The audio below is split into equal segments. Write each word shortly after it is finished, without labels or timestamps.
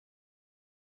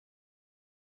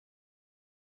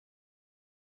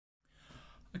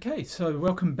Okay, so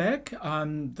welcome back.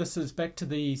 This is back to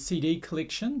the CD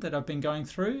collection that I've been going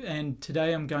through, and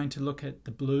today I'm going to look at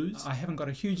the blues. I haven't got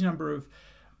a huge number of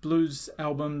blues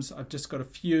albums, I've just got a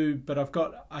few, but I've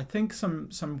got, I think, some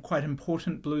quite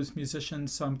important blues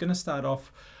musicians, so I'm going to start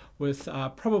off with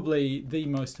probably the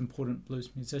most important blues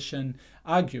musician,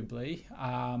 arguably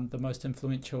the most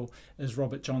influential, is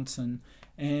Robert Johnson.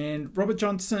 And Robert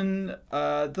Johnson,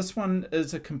 this one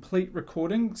is a complete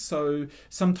recording, so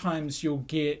sometimes you'll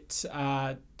get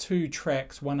two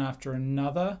tracks one after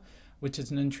another, which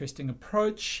is an interesting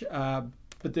approach, but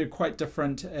they're quite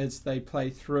different as they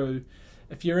play through.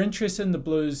 If you're interested in the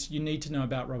blues, you need to know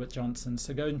about Robert Johnson,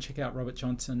 so go and check out Robert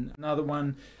Johnson. Another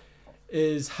one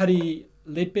is Huddy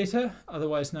Leadbetter,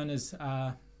 otherwise known as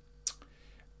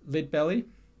Leadbelly.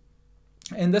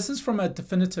 And this is from a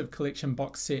definitive collection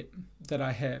box set that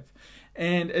I have.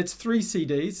 And it's 3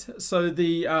 CDs. So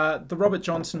the Robert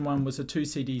Johnson one was a 2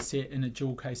 CD set in a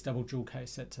jewel case, double jewel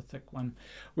case. That's a thick one.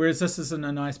 Whereas this is in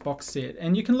a nice box set.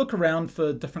 And you can look around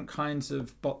for different kinds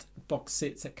of box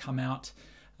sets that come out.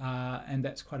 And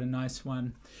that's quite a nice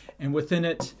one. And within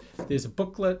it, there's a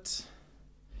booklet.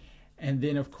 And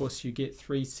then, of course, you get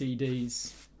 3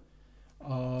 CDs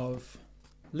of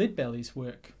Leadbelly's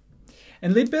work.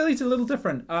 And Leadbelly's a little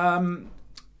different.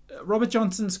 Robert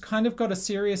Johnson's kind of got a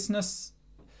seriousness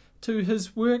to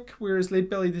his work, whereas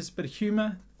Leadbelly, there's a bit of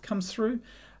humour comes through.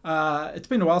 It's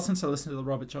been a while since I listened to the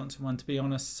Robert Johnson one, to be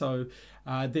honest, so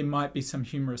there might be some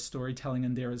humorous storytelling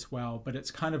in there as well, but it's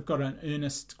kind of got an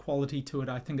earnest quality to it.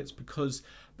 I think it's because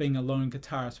being a lone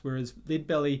guitarist, whereas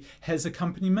Leadbelly has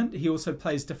accompaniment. He also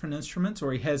plays different instruments,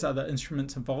 or he has other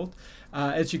instruments involved.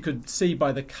 As you could see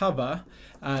by the cover,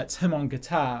 it's him on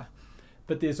guitar,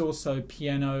 but there's also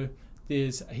piano,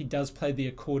 he does play the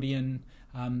accordion,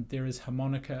 there is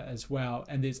harmonica as well,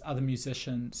 and there's other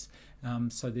musicians,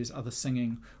 so there's other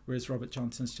singing, whereas Robert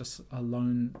Johnson's just a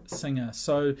lone singer.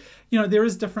 So, you know, there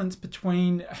is difference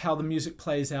between how the music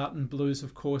plays out in blues,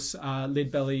 of course.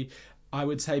 Leadbelly, I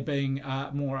would say, being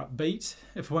more upbeat,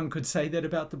 if one could say that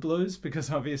about the blues,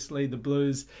 because obviously the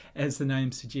blues, as the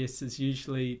name suggests, is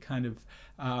usually kind of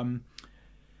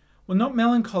well, not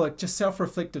melancholic, just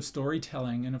self-reflective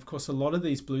storytelling. And of course, a lot of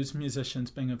these blues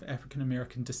musicians, being of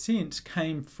African-American descent,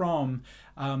 came from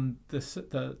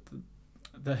the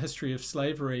history of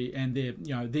slavery, and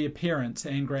their parents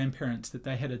and grandparents that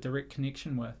they had a direct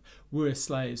connection with were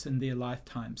slaves in their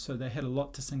lifetime. So they had a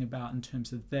lot to sing about in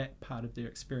terms of that part of their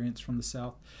experience from the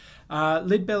South.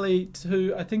 Leadbelly,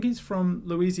 too, I think he's from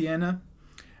Louisiana.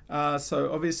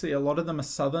 So obviously a lot of them are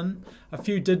southern. A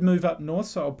few did move up north,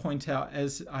 so I'll point out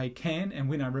as I can and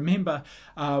when I remember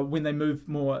when they moved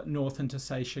more north into,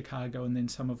 say, Chicago, and then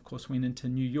some, of course, went into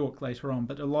New York later on.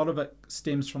 But a lot of it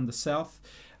stems from the South,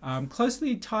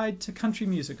 closely tied to country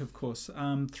music, of course.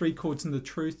 3 Chords and the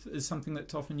Truth is something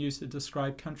that's often used to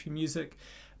describe country music,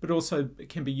 but also it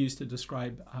can be used to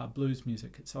describe blues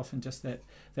music. It's often just that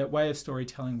way of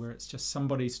storytelling where it's just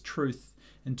somebody's truth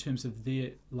in terms of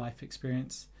their life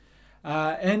experience.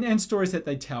 And stories that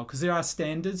they tell, because there are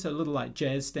standards, a little like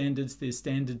jazz standards. There's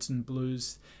standards in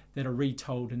blues that are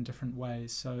retold in different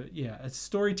ways. So yeah, it's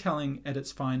storytelling at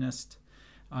its finest.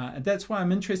 And that's why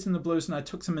I'm interested in the blues, and I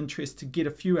took some interest to get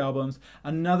a few albums.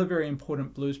 Another very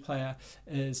important blues player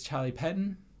is Charley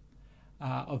Patton,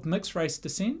 of mixed race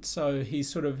descent. So he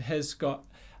sort of has got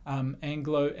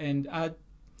Anglo and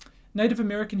Native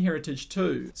American heritage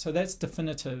too. So that's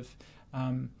definitive.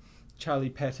 Charley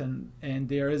Patton, and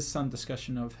there is some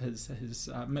discussion of his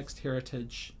mixed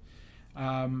heritage,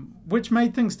 which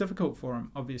made things difficult for him,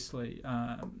 obviously,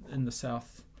 in the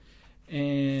South.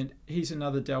 And he's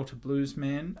another Delta blues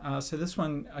man. So this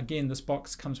one, again, this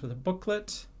box comes with a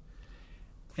booklet,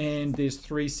 and there's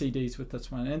 3 CDs with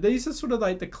this one. And these are sort of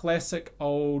like the classic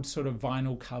old sort of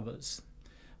vinyl covers.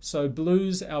 So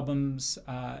blues albums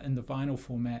in the vinyl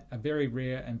format are very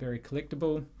rare and very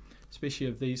collectible, especially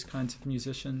of these kinds of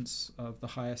musicians of the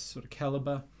highest sort of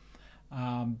caliber.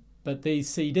 But these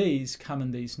CDs come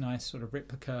in these nice sort of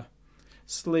replica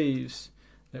sleeves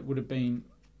that would have been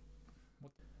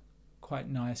quite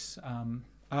nice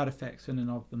artifacts in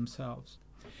and of themselves.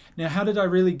 Now, how did I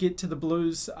really get to the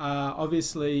blues?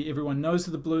 Obviously, everyone knows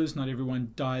of the blues. Not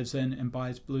everyone dives in and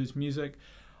buys blues music.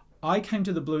 I came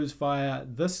to the blues via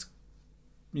this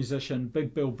musician,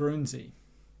 Big Bill Broonzy.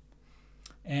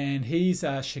 And he's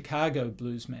a Chicago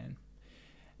blues man.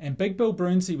 And Big Bill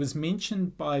Broonzy was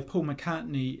mentioned by Paul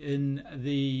McCartney in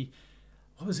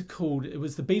what was it called? It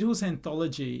was the Beatles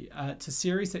Anthology. It's a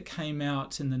series that came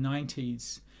out in the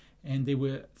 90s. And there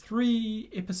were 3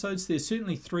 episodes. There's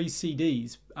certainly 3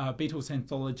 CDs, Beatles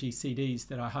Anthology CDs,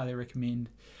 that I highly recommend.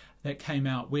 that came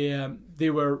out where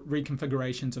there were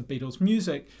reconfigurations of Beatles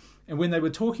music. And when they were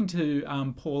talking to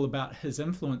Paul about his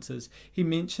influences, he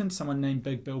mentioned someone named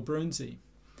Big Bill Broonzy.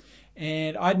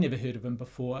 And I'd never heard of him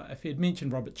before. If he had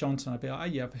mentioned Robert Johnson, I'd be like, oh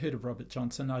yeah, I've heard of Robert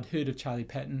Johnson. I'd heard of Charley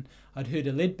Patton. I'd heard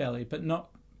of Leadbelly, but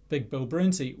not Big Bill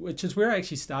Broonzy, which is where I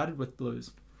actually started with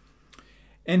blues.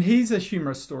 And he's a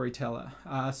humorous storyteller.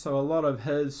 So a lot of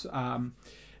his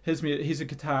he's a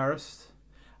guitarist.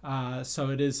 So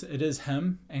it is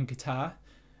him and guitar.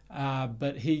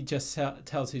 But he just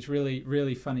tells these really,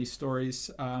 really funny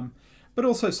stories, but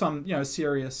also some,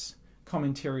 serious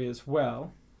commentary as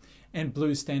well, and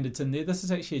blues standards in there. This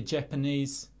is actually a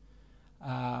Japanese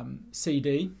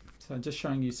CD, so I'm just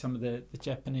showing you some of the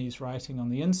Japanese writing on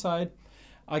the inside.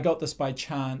 I got this by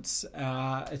chance.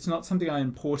 It's not something I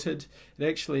imported.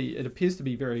 It appears to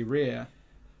be very rare.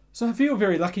 So I feel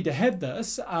very lucky to have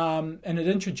this, and it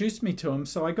introduced me to him.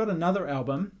 So I got another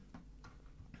album.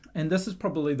 And this is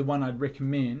probably the one I'd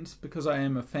recommend because I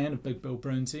am a fan of Big Bill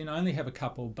Broonzy, and I only have a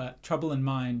couple, but Trouble in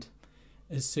Mind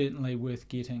is certainly worth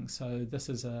getting. So this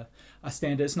is a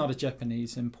standard. It's not a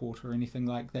Japanese import or anything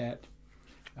like that.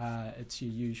 It's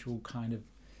your usual kind of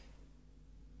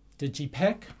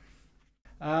digipack.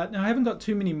 Now I haven't got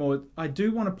too many more. I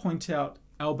do want to point out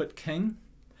Albert King.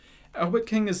 Albert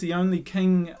King is the only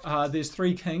king. There's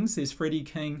three kings. There's Freddie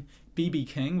King, B.B.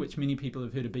 King, which many people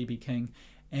have heard of B.B. King,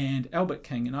 and Albert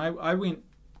King. And I went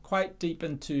quite deep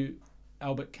into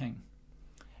Albert King.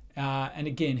 And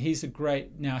again, he's a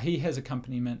great... Now, he has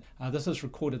accompaniment. This is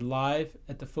recorded live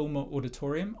at the Fillmore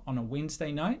Auditorium on a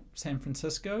Wednesday night, San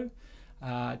Francisco.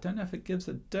 I don't know if it gives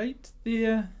a date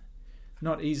there.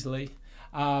 Not easily.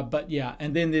 But yeah,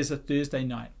 and then there's a Thursday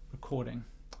night recording.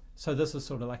 So this is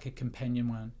sort of like a companion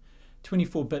one.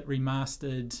 24-bit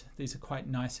remastered. These are quite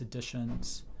nice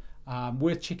additions.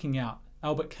 Worth checking out.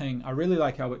 Albert King. I really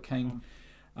like Albert King.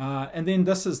 And then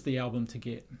this is the album to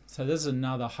get. So this is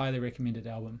another highly recommended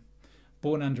album.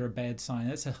 Born Under a Bad Sign.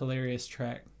 That's a hilarious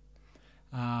track.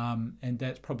 And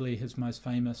that's probably his most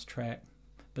famous track.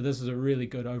 But this is a really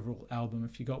good overall album.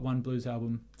 If you got one blues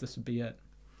album, this would be it.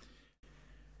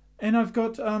 And I've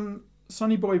got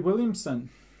Sonny Boy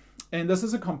Williamson. And this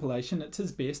is a compilation. It's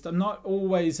his best. I'm not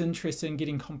always interested in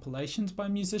getting compilations by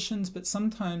musicians, but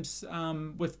sometimes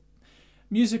with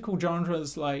musical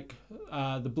genres like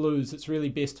the blues, it's really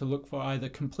best to look for either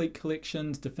complete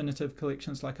collections, definitive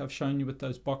collections like I've shown you with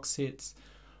those box sets,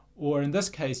 or in this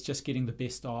case, just getting the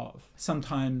best of.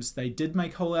 Sometimes they did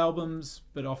make whole albums,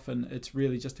 but often it's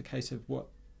really just a case of what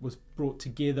was brought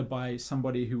together by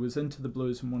somebody who was into the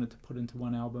blues and wanted to put into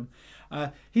one album.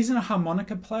 He's a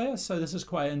harmonica player, so this is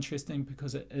quite interesting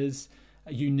because it is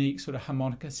a unique sort of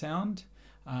harmonica sound,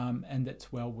 and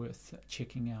that's well worth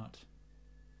checking out.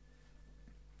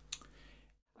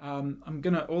 I'm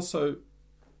going to also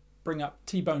bring up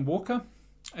T-Bone Walker.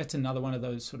 It's another one of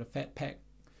those sort of fat pack,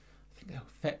 I think they're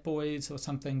Fat Boys or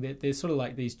something. They're sort of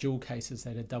like these jewel cases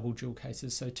that are double jewel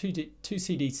cases. So two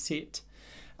CD set.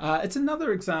 It's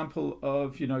another example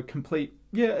of, complete.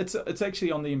 Yeah, it's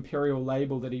actually on the Imperial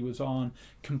label that he was on,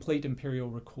 Complete Imperial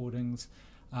Recordings.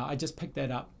 I just picked that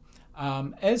up.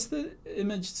 As the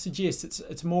image suggests,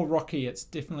 it's more rocky. It's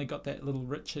definitely got that little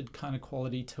Richard kind of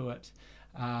quality to it.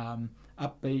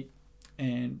 Upbeat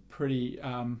and pretty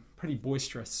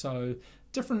boisterous. So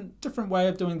different way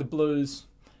of doing the blues,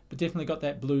 but definitely got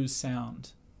that blues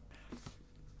sound.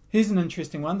 Here's an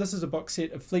interesting one. This is a box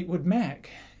set of Fleetwood Mac,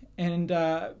 and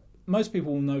most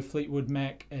people will know Fleetwood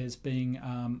Mac as being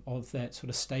of that sort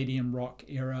of stadium rock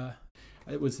era.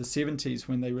 It was the 70s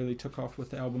when they really took off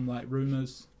with the album like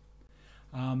Rumours.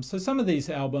 So some of these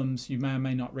albums you may or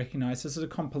may not recognize. This is a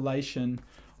compilation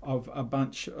of a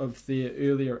bunch of their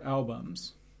earlier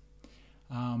albums.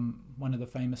 One of the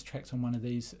famous tracks on one of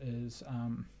these is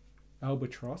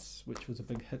Albatross, which was a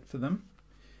big hit for them.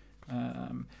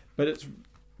 But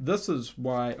this is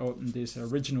why there's an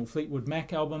original Fleetwood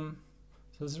Mac album.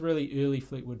 So this is really early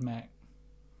Fleetwood Mac.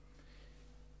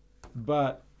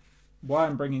 But why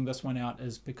I'm bringing this one out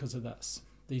is because of this.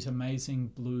 These amazing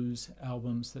blues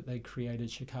albums that they created,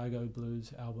 Chicago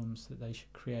blues albums that they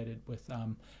created with a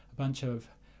bunch of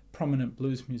prominent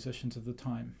blues musicians of the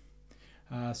time.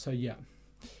 So yeah,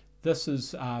 this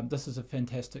is a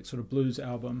fantastic sort of blues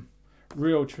album,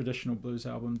 real traditional blues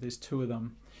album. There's two of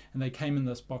them, and they came in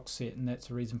this box set, and that's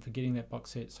the reason for getting that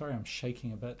box set. Sorry, I'm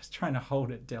shaking a bit. I was trying to hold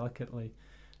it delicately.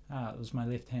 It was my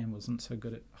left hand wasn't so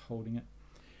good at holding it.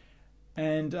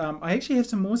 And I actually have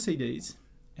some more CDs,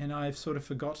 and I've sort of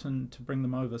forgotten to bring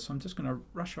them over, so I'm just going to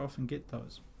rush off and get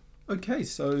those. Okay,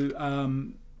 so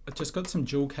I just got some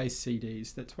jewel case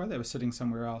CDs. That's why they were sitting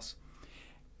somewhere else.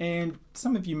 And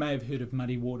some of you may have heard of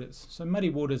Muddy Waters. So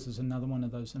Muddy Waters is another one of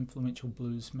those influential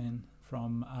bluesmen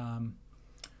from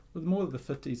more of the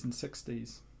 50s and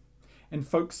 60s. And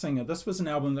folk singer. This was an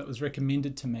album that was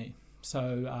recommended to me.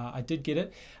 So I did get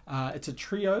it. It's a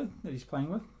trio that he's playing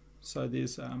with. So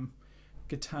there's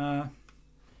guitar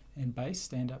and bass,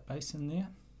 stand-up bass in there.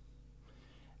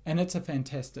 And it's a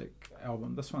fantastic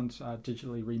album. This one's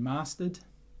digitally remastered.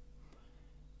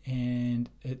 And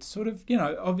it's sort of, you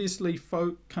know, obviously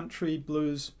folk, country,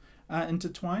 blues are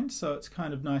intertwined. So it's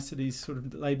kind of nice that he's sort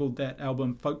of labelled that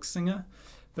album folk singer.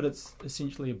 But it's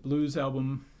essentially a blues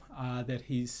album that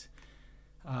he's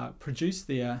produced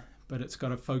there, but it's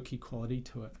got a folky quality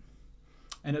to it.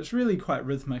 And it's really quite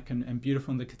rhythmic and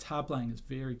beautiful, and the guitar playing is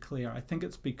very clear. I think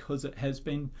it's because it has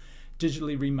been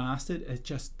digitally remastered, it's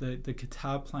just the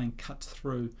guitar playing cuts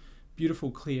through.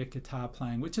 Beautiful, clear guitar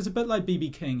playing, which is a bit like B.B.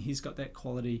 King. He's got that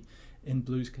quality in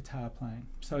blues guitar playing.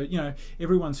 So, you know,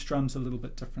 everyone strums a little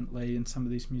bit differently, and some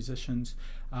of these musicians,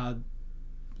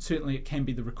 certainly it can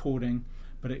be the recording,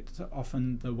 but it's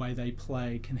often the way they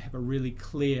play can have a really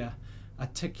clear,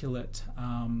 articulate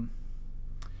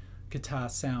guitar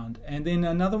sound. And then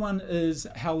another one is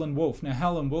Howlin' Wolf. Now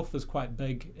Howlin' Wolf is quite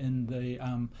big in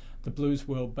the blues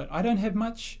world, but I don't have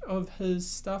much of his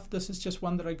stuff. This is just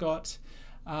one that I got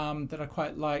that I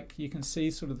quite like. You can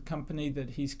see sort of the company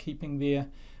that he's keeping there.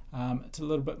 It's a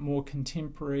little bit more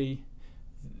contemporary.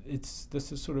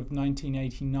 This is sort of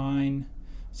 1989,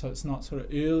 so it's not sort of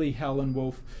early Howlin'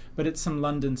 Wolf, but it's some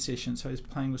London sessions, so he's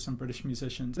playing with some British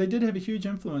musicians. They did have a huge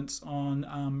influence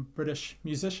on British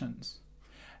musicians.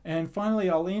 And finally,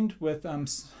 I'll end with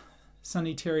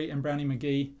Sonny Terry and Brownie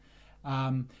McGee.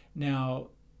 Now,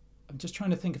 I'm just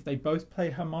trying to think if they both play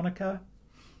harmonica,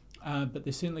 but they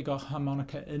certainly got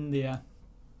harmonica in there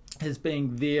as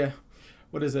being their,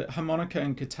 what is it, harmonica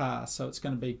and guitar. So it's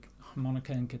going to be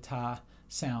harmonica and guitar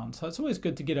sound. So it's always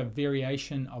good to get a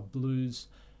variation of blues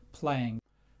playing.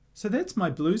 So that's my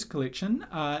blues collection.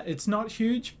 It's not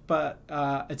huge, but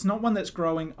it's not one that's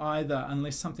growing either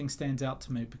unless something stands out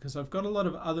to me, because I've got a lot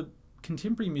of other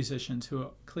contemporary musicians who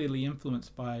are clearly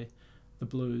influenced by the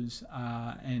blues,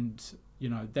 and you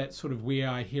know, that's sort of where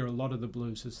I hear a lot of the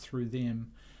blues is through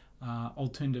them.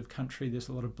 Alternative country, there's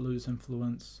a lot of blues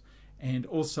influence, and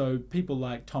also people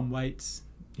like Tom Waits,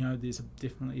 you know, there's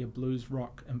definitely a blues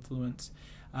rock influence.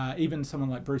 Even someone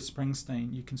like Bruce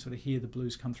Springsteen, you can sort of hear the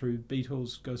blues come through.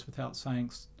 Beatles goes without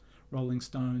saying, Rolling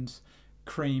Stones,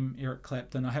 Cream, Eric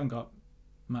Clapton. I haven't got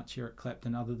much Eric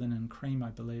Clapton other than in Cream, I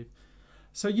believe.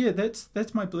 So yeah,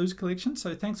 that's my blues collection.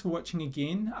 So thanks for watching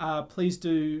again. Please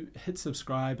do hit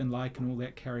subscribe and like and all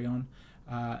that carry on.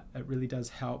 It really does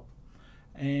help.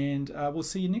 And we'll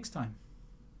see you next time.